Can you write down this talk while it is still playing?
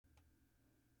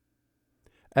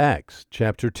Acts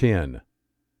chapter 10.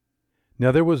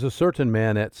 Now there was a certain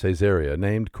man at Caesarea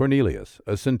named Cornelius,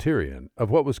 a centurion of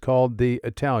what was called the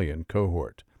Italian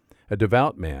cohort, a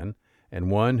devout man,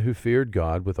 and one who feared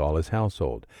God with all his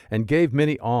household, and gave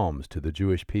many alms to the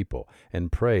Jewish people,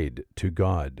 and prayed to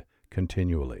God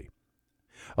continually.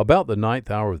 About the 9th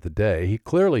hour of the day he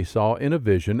clearly saw in a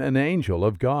vision an angel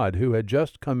of God who had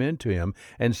just come in to him,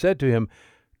 and said to him,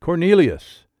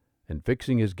 Cornelius. And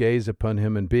fixing his gaze upon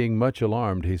him, and being much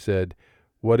alarmed, he said,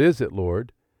 What is it,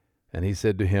 Lord? And he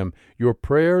said to him, Your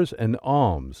prayers and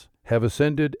alms have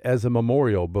ascended as a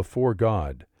memorial before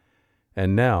God.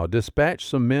 And now dispatch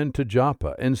some men to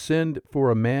Joppa, and send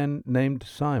for a man named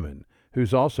Simon,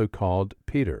 who's also called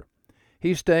Peter.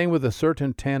 He's staying with a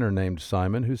certain tanner named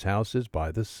Simon, whose house is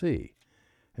by the sea.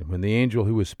 And when the angel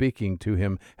who was speaking to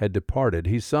him had departed,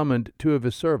 he summoned 2 of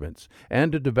his servants,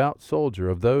 and a devout soldier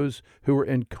of those who were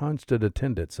in constant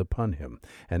attendance upon him.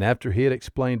 And after he had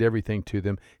explained everything to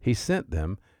them, he sent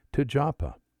them to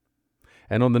Joppa.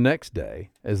 And on the next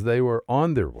day, as they were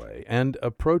on their way and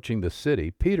approaching the city,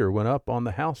 Peter went up on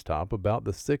the housetop about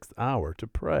the 6th hour to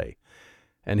pray.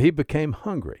 And he became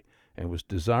hungry, and was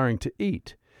desiring to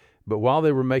eat. But while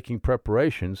they were making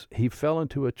preparations, he fell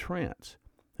into a trance.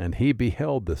 And he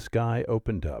beheld the sky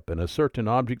opened up, and a certain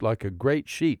object like a great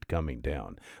sheet coming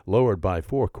down, lowered by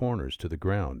 4 corners to the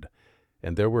ground.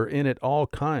 And there were in it all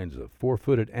kinds of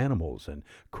 4-footed animals, and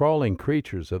crawling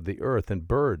creatures of the earth, and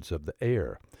birds of the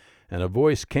air. And a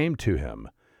voice came to him,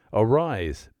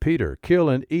 Arise, Peter, kill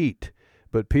and eat.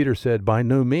 But Peter said, By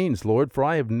no means, Lord, for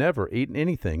I have never eaten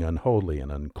anything unholy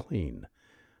and unclean.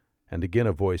 And again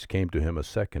a voice came to him a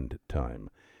second time,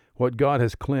 What God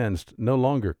has cleansed, no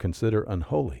longer consider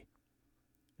unholy.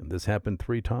 And this happened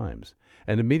 3 times,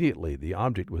 and immediately the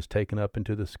object was taken up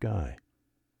into the sky.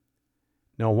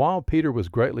 Now while Peter was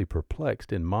greatly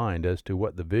perplexed in mind as to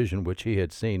what the vision which he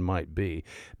had seen might be,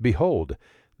 behold,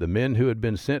 the men who had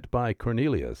been sent by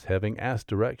Cornelius, having asked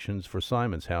directions for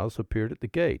Simon's house, appeared at the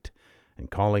gate.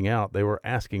 And calling out, they were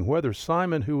asking whether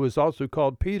Simon, who was also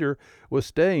called Peter, was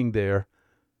staying there.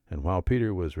 And while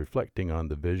Peter was reflecting on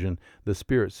the vision, the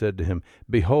Spirit said to him,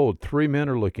 Behold, 3 men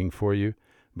are looking for you.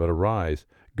 But arise,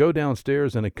 go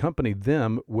downstairs, and accompany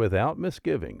them without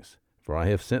misgivings, for I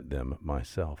have sent them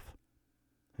myself.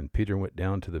 And Peter went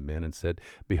down to the men and said,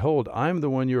 Behold, I am the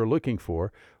one you are looking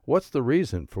for. What's the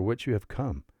reason for which you have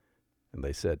come? And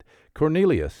they said,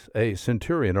 Cornelius, a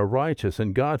centurion, a righteous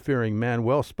and God-fearing man,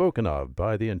 well spoken of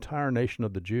by the entire nation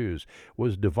of the Jews,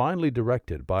 was divinely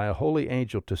directed by a holy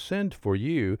angel to send for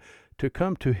you to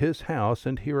come to his house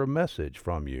and hear a message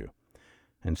from you.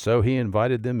 And so he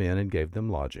invited them in and gave them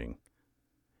lodging.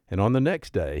 And on the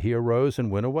next day he arose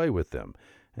and went away with them,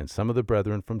 and some of the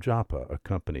brethren from Joppa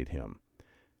accompanied him.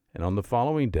 And on the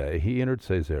following day he entered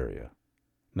Caesarea.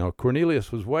 Now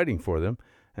Cornelius was waiting for them,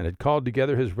 and had called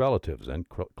together his relatives and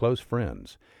close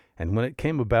friends. And when it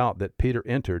came about that Peter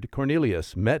entered,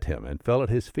 Cornelius met him, and fell at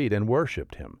his feet, and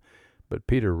worshipped him. But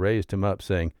Peter raised him up,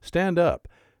 saying, Stand up,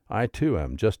 I too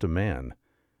am just a man.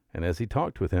 And as he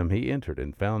talked with him, he entered,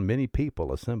 and found many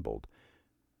people assembled.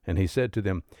 And he said to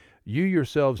them, You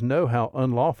yourselves know how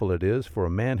unlawful it is for a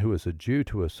man who is a Jew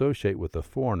to associate with a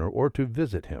foreigner, or to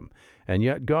visit him. And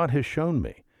yet God has shown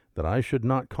me that I should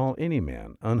not call any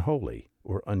man unholy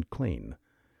or unclean.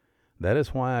 That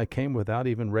is why I came without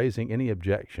even raising any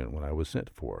objection when I was sent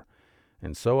for.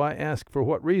 And so I ask for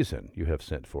what reason you have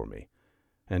sent for me.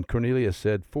 And Cornelius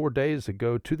said, 4 days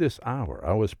ago to this hour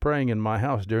I was praying in my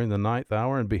house during the 9th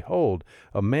hour, and behold,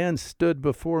 a man stood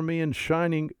before me in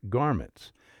shining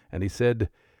garments. And he said,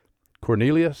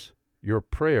 Cornelius, your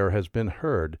prayer has been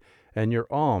heard, and your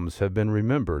alms have been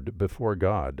remembered before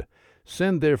God.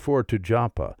 Send therefore to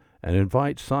Joppa, and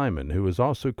invite Simon, who is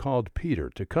also called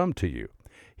Peter, to come to you.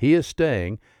 He is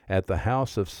staying at the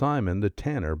house of Simon the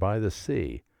tanner by the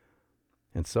sea.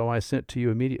 And so I sent to you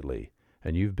immediately,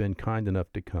 and you've been kind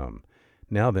enough to come.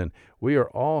 Now then, we are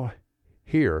all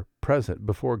here present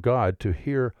before God to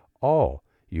hear all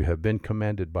you have been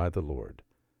commanded by the Lord.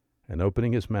 And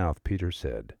opening his mouth, Peter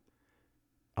said,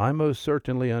 I most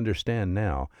certainly understand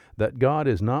now that God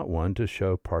is not one to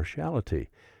show partiality,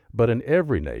 but in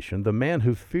every nation the man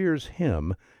who fears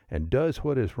him and does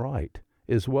what is right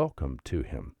is welcome to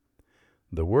him.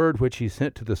 The word which he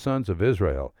sent to the sons of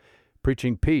Israel,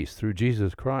 preaching peace through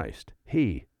Jesus Christ,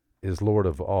 he is Lord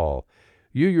of all.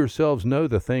 You yourselves know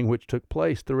the thing which took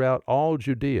place throughout all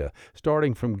Judea,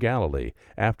 starting from Galilee,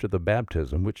 after the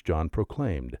baptism which John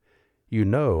proclaimed. You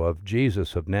know of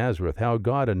Jesus of Nazareth, how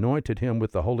God anointed him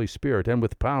with the Holy Spirit and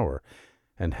with power,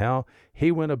 and how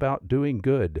he went about doing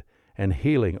good and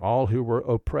healing all who were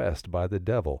oppressed by the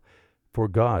devil, for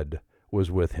God was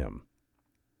with him.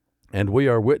 And we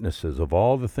are witnesses of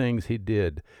all the things he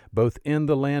did, both in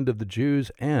the land of the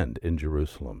Jews and in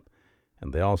Jerusalem.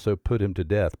 And they also put him to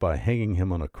death by hanging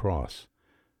him on a cross.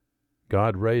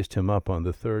 God raised him up on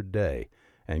the third day,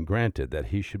 and granted that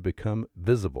he should become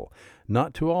visible,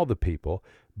 not to all the people,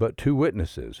 but to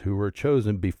witnesses who were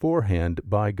chosen beforehand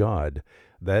by God,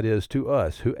 that is, to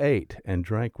us who ate and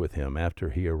drank with him after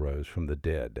he arose from the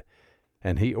dead.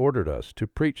 And he ordered us to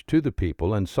preach to the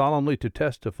people and solemnly to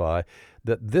testify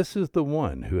that this is the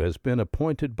one who has been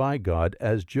appointed by God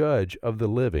as judge of the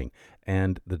living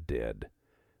and the dead.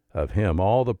 Of him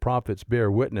all the prophets bear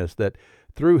witness that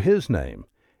through his name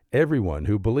everyone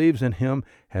who believes in him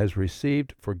has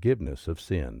received forgiveness of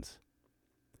sins.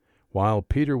 While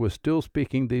Peter was still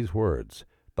speaking these words,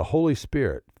 the Holy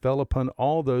Spirit fell upon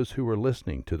all those who were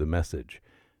listening to the message.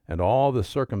 And all the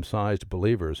circumcised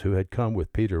believers who had come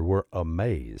with Peter were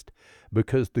amazed,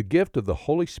 because the gift of the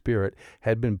Holy Spirit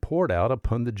had been poured out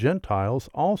upon the Gentiles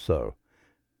also.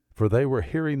 For they were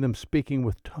hearing them speaking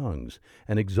with tongues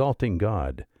and exalting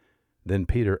God. Then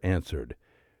Peter answered,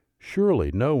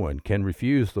 "Surely no one can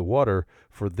refuse the water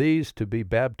for these to be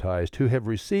baptized who have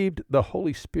received the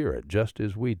Holy Spirit just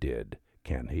as we did,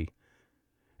 can he?"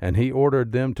 And he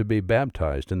ordered them to be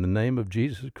baptized in the name of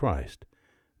Jesus Christ.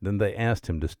 Then they asked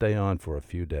him to stay on for a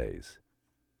few days.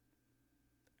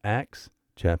 Acts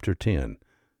chapter 10.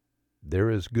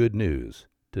 There is good news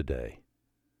today.